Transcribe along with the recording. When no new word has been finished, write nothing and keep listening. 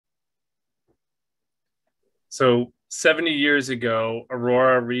So 70 years ago,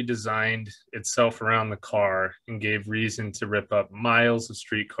 Aurora redesigned itself around the car and gave reason to rip up miles of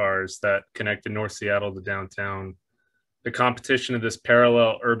streetcars that connected North Seattle to downtown. The competition of this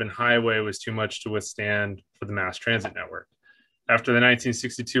parallel urban highway was too much to withstand for the mass transit network. After the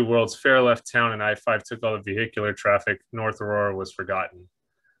 1962 World's Fair left town and I-5 took all the vehicular traffic, North Aurora was forgotten.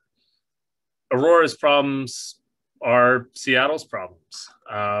 Aurora's problems are Seattle's problems.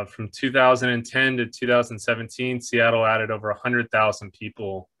 From 2010 to 2017, Seattle added over 100,000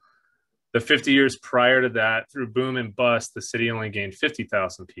 people. The 50 years prior to that, through boom and bust, the city only gained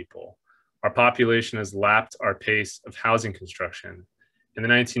 50,000 people. Our population has lapped our pace of housing construction. In the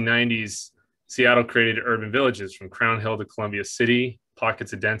 1990s, Seattle created urban villages from Crown Hill to Columbia City,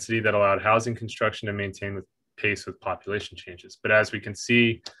 pockets of density that allowed housing construction to maintain with pace with population changes. But as we can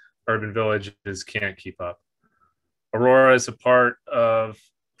see, urban villages can't keep up. Aurora is a part of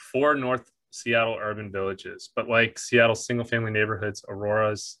 4 North Seattle urban villages, but like Seattle's single-family neighborhoods,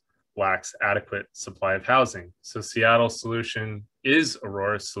 Aurora's lacks adequate supply of housing. So Seattle's solution is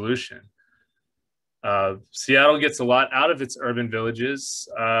Aurora's solution. Seattle gets a lot out of its urban villages.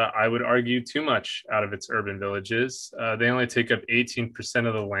 I would argue too much out of its urban villages. They only take up 18%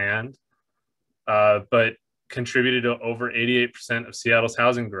 of the land, but contributed to over 88% of Seattle's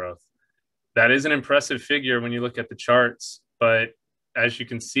housing growth. That is an impressive figure when you look at the charts, but as you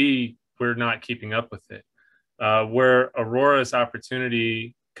can see, we're not keeping up with it. Where Aurora's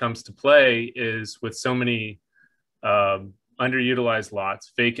opportunity comes to play is with so many underutilized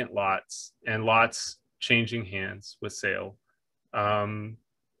lots, vacant lots, and lots changing hands with sale.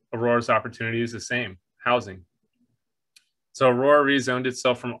 Aurora's opportunity is the same, housing. So Aurora rezoned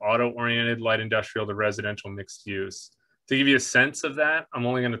itself from auto-oriented light industrial to residential mixed use. To give you a sense of that, I'm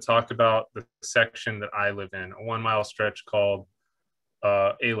only going to talk about the section that I live in, a 1 mile stretch called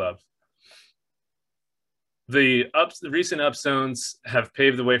ALUV. The recent upzones have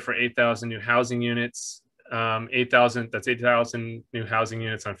paved the way for 8,000 new housing units. 8,000 new housing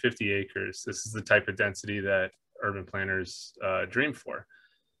units on 50 acres. This is the type of density that urban planners dream for.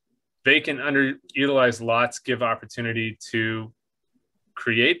 Vacant, underutilized lots give opportunity to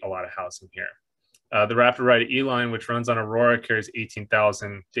create a lot of housing here. The Rapid Ride E-Line, which runs on Aurora, carries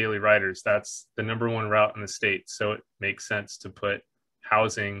 18,000 daily riders. That's the #1 route in the state. So it makes sense to put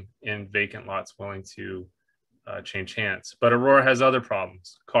housing in vacant lots willing to change hands. But Aurora has other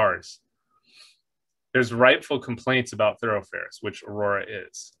problems, cars. There's rightful complaints about thoroughfares, which Aurora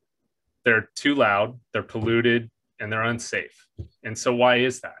is. They're too loud, they're polluted, and they're unsafe. And so why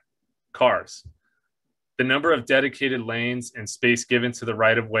is that? Cars. The number of dedicated lanes and space given to the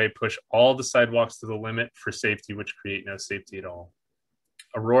right-of-way push all the sidewalks to the limit for safety, which create no safety at all.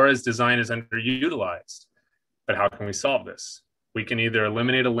 Aurora's design is underutilized, but how can we solve this? We can either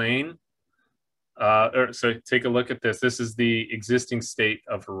eliminate a lane, so take a look at this. This is the existing state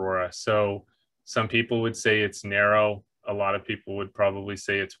of Aurora. So some people would say it's narrow. A lot of people would probably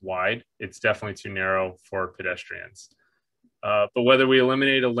say it's wide. It's definitely too narrow for pedestrians. But whether we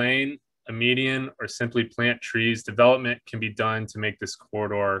eliminate a lane, a median, or simply plant trees, development can be done to make this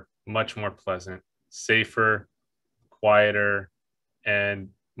corridor much more pleasant, safer, quieter, and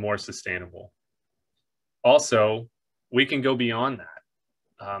more sustainable. Also, we can go beyond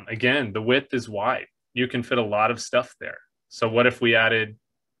that. Again, the width is wide. You can fit a lot of stuff there. So what if we added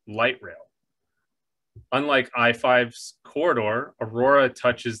light rail? Unlike I-5's corridor, Aurora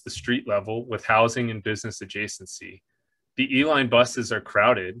touches the street level with housing and business adjacency. The E-Line buses are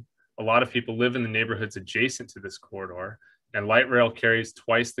crowded. A lot of people live in the neighborhoods adjacent to this corridor, and light rail carries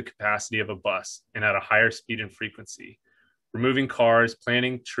twice the capacity of a bus and at a higher speed and frequency. Removing cars,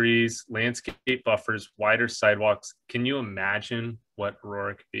 planting trees, landscape buffers, wider sidewalks. Can you imagine what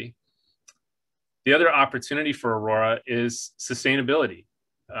Aurora could be? The other opportunity for Aurora is sustainability.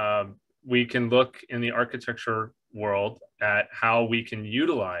 We can look in the architecture world at how we can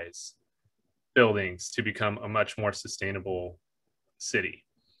utilize buildings to become a much more sustainable city.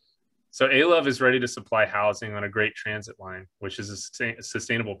 So ALUV is ready to supply housing on a great transit line, which is a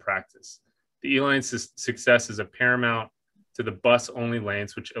sustainable practice. The E-Line's success is a paramount to the bus-only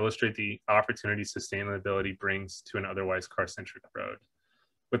lanes, which illustrate the opportunity sustainability brings to an otherwise car-centric road.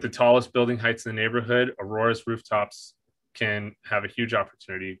 With the tallest building heights in the neighborhood, Aurora's rooftops can have a huge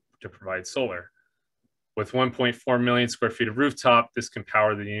opportunity to provide solar. With 1.4 million square feet of rooftop, this can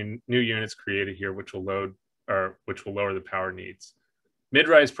power the new units created here, which will lower the power needs.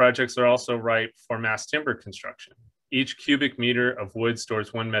 Mid-rise projects are also ripe for mass timber construction. Each cubic meter of wood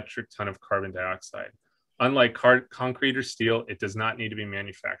stores 1 metric ton of carbon dioxide. Unlike concrete or steel, it does not need to be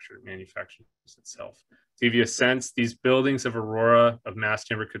manufactured. It manufactures itself. To give you a sense, these buildings of Aurora of mass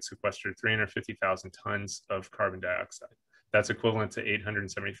timber could sequester 350,000 tons of carbon dioxide. That's equivalent to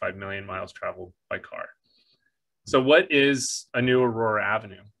 875 million miles traveled by car. So what is a new Aurora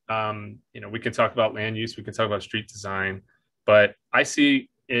Avenue? We can talk about land use, we can talk about street design, but I see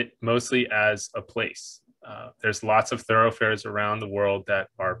it mostly as a place. There's lots of thoroughfares around the world that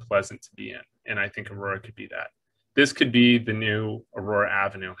are pleasant to be in, and I think Aurora could be that. This could be the new Aurora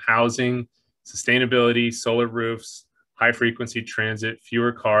Avenue: housing, sustainability, solar roofs, high frequency transit,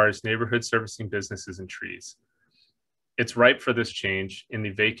 fewer cars, neighborhood servicing businesses, and trees. It's ripe for this change in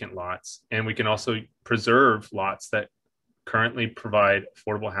the vacant lots, and we can also preserve lots that currently provide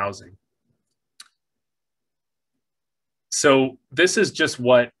affordable housing. So this is just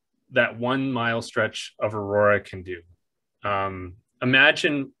what that 1 mile stretch of Aurora can do.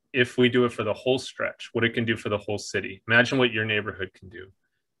 Imagine if we do it for the whole stretch, what it can do for the whole city. Imagine what your neighborhood can do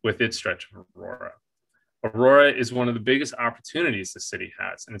with its stretch of Aurora. Aurora is one of the biggest opportunities the city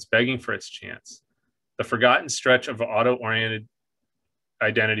has, and it's begging for its chance. The forgotten stretch of auto-oriented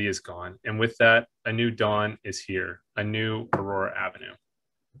identity is gone. And with that, a new dawn is here, a new Aurora Avenue.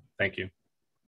 Thank you.